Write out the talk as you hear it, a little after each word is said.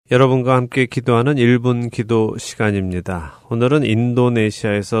여러분과 함께 기도하는 1분 기도 시간입니다. 오늘은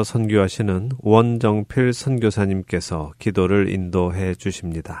인도네시아에서 선교하시는 원정필 선교사님께서 기도를 인도해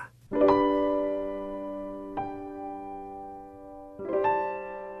주십니다.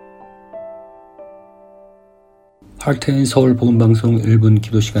 하트앤서울 복음방송 1분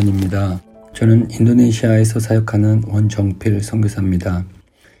기도 시간입니다. 저는 인도네시아에서 사역하는 원정필 선교사입니다.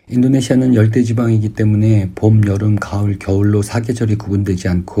 인도네시아는 열대지방이기 때문에 봄, 여름, 가을, 겨울로 사계절이 구분되지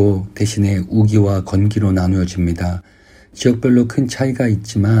않고 대신에 우기와 건기로 나누어집니다. 지역별로 큰 차이가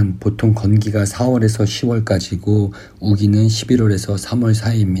있지만 보통 건기가 4월에서 10월까지고 우기는 11월에서 3월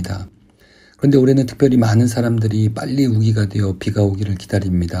사이입니다. 그런데 올해는 특별히 많은 사람들이 빨리 우기가 되어 비가 오기를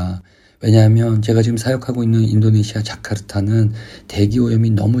기다립니다. 왜냐하면 제가 지금 사역하고 있는 인도네시아 자카르타는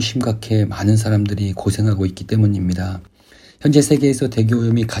대기오염이 너무 심각해 많은 사람들이 고생하고 있기 때문입니다. 현재 세계에서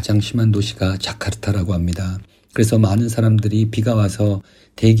대기오염이 가장 심한 도시가 자카르타라고 합니다. 그래서 많은 사람들이 비가 와서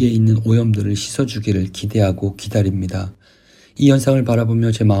대기에 있는 오염들을 씻어주기를 기대하고 기다립니다. 이 현상을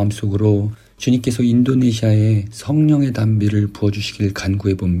바라보며 제 마음속으로 주님께서 인도네시아에 성령의 단비를 부어주시길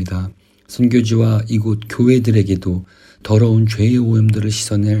간구해 봅니다. 선교지와 이곳 교회들에게도 더러운 죄의 오염들을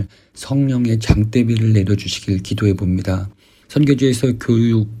씻어낼 성령의 장대비를 내려주시길 기도해 봅니다. 선교지에서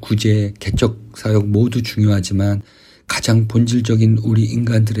교육, 구제, 개척 사역 모두 중요하지만 가장 본질적인 우리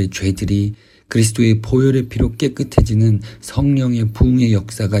인간들의 죄들이 그리스도의 보혈의 피로 깨끗해지는 성령의 부흥의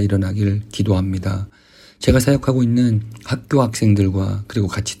역사가 일어나길 기도합니다. 제가 사역하고 있는 학교 학생들과 그리고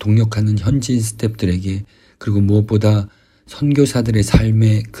같이 동역하는 현지인 스태프들에게 그리고 무엇보다 선교사들의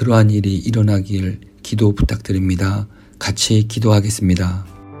삶에 그러한 일이 일어나길 기도 부탁드립니다. 같이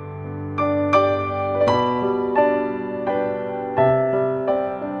기도하겠습니다.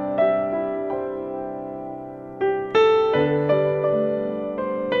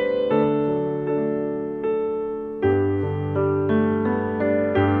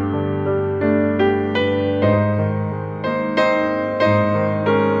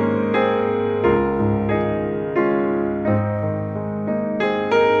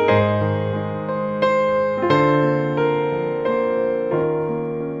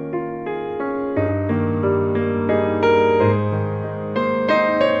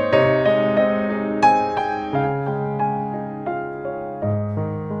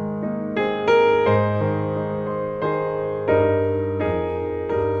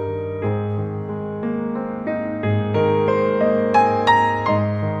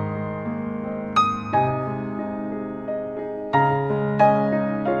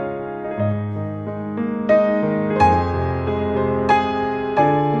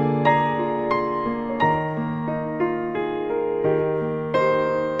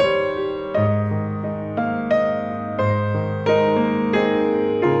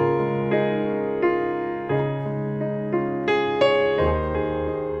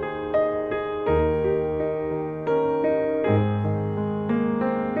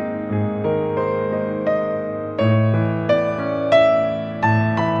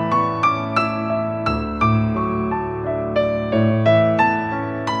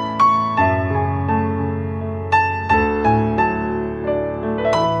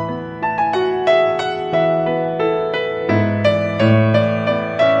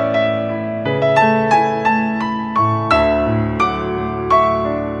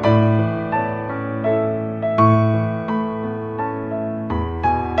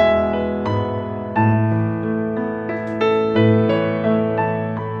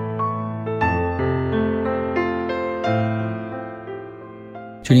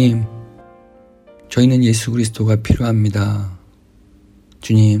 주님, 저희는 예수 그리스도가 필요합니다.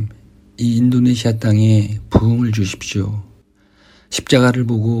 주님, 이 인도네시아 땅에 부흥을 주십시오. 십자가를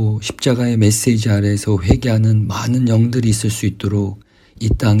보고 십자가의 메시지 아래에서 회개하는 많은 영들이 있을 수 있도록 이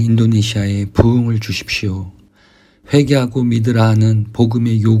땅 인도네시아에 부흥을 주십시오. 회개하고 믿으라 하는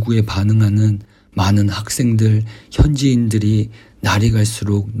복음의 요구에 반응하는 많은 학생들, 현지인들이 날이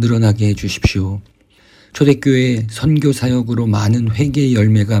갈수록 늘어나게 해주십시오. 초대교회 선교 사역으로 많은 회개의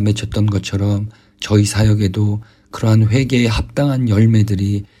열매가 맺혔던 것처럼 저희 사역에도 그러한 회개에 합당한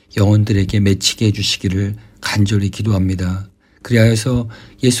열매들이 영혼들에게 맺히게 해주시기를 간절히 기도합니다. 그리하여서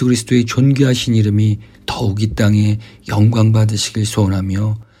예수 그리스도의 존귀하신 이름이 더욱 이 땅에 영광 받으시길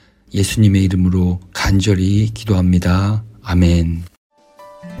소원하며 예수님의 이름으로 간절히 기도합니다. 아멘.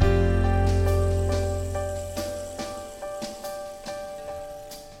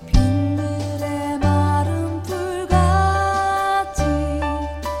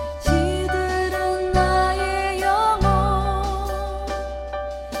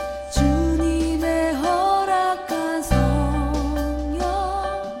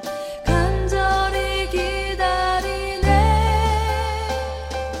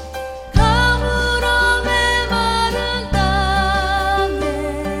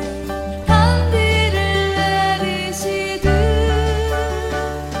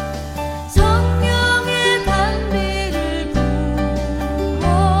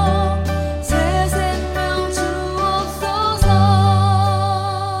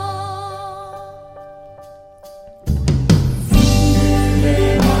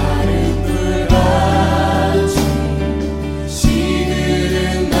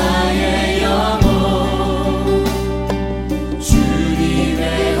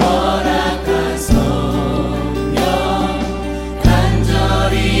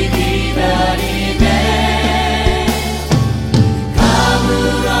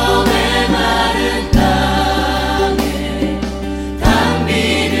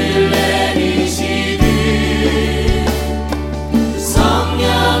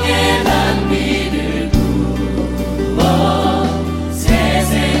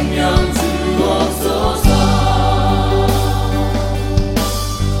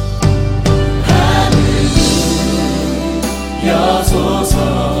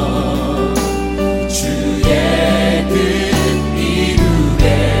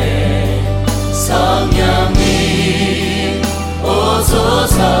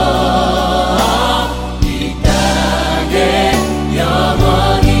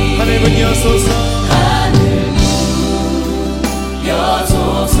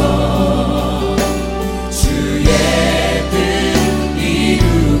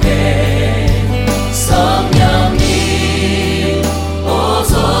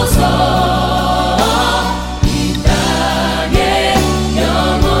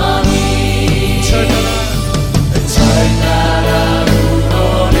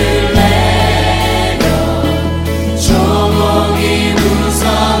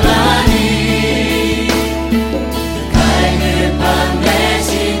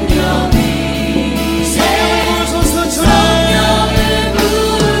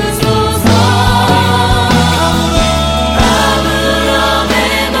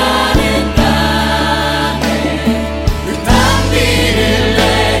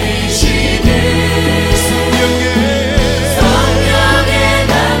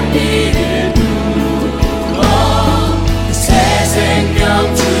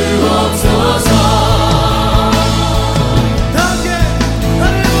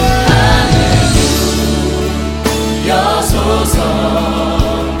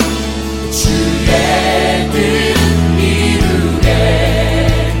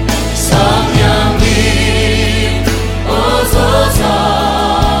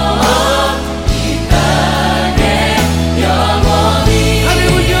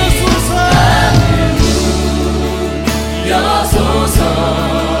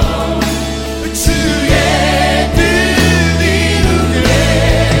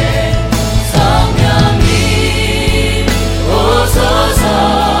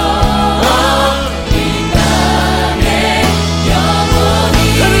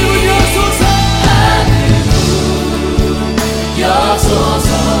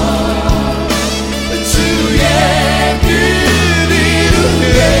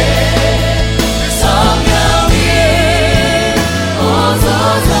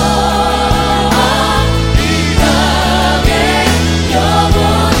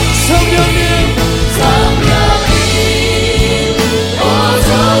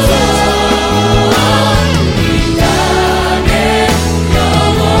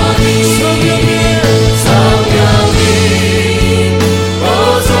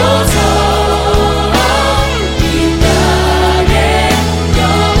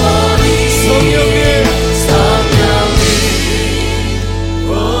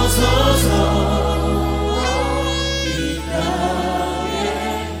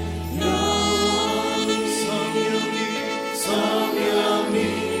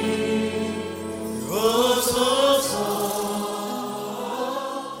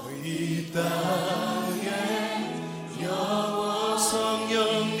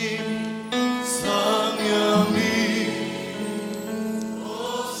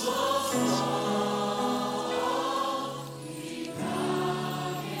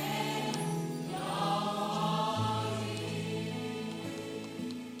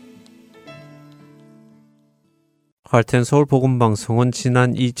 할텐 서울 복음 방송은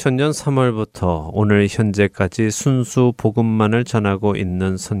지난 2000년 3월부터 오늘 현재까지 순수 복음만을 전하고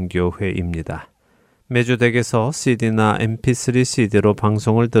있는 선교회입니다. 매주 댁에서 CD나 MP3 CD로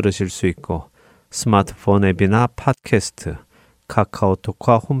방송을 들으실 수 있고 스마트폰 앱이나 팟캐스트,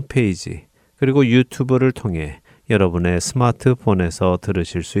 카카오톡과 홈페이지, 그리고 유튜브를 통해 여러분의 스마트폰에서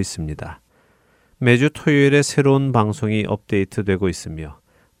들으실 수 있습니다. 매주 토요일에 새로운 방송이 업데이트되고 있으며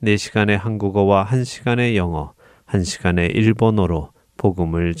 4시간의 한국어와 1시간의 영어, 1시간의 일본어로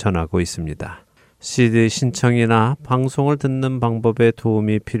복음을 전하고 있습니다. CD 신청이나 방송을 듣는 방법에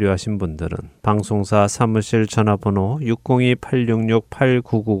도움이 필요하신 분들은 방송사 사무실 전화번호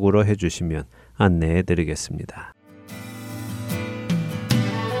 602-866-8999로 해주시면 안내해 드리겠습니다.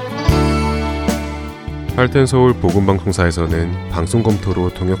 할텐 서울 복음방송사에서는 방송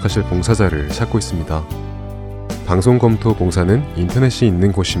검토로 동역하실 봉사자를 찾고 있습니다. 방송 검토 봉사는 인터넷이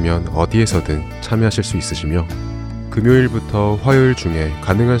있는 곳이면 어디에서든 참여하실 수 있으시며 금요일부터 화요일 중에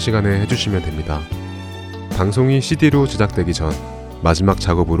가능한 시간에 해주시면 됩니다. 방송이 CD로 제작되기 전 마지막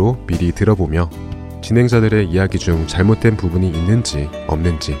작업으로 미리 들어보며 진행자들의 이야기 중 잘못된 부분이 있는지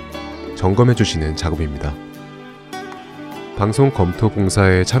없는지 점검해주시는 작업입니다. 방송 검토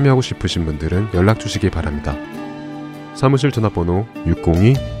봉사에 참여하고 싶으신 분들은 연락 주시기 바랍니다. 사무실 전화번호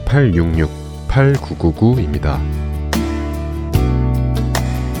 602-866-8999입니다.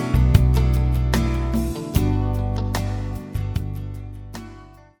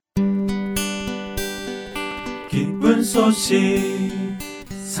 기쁜 소식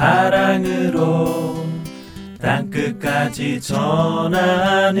사랑으로 땅끝까지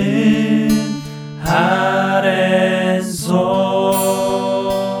전하는 할텐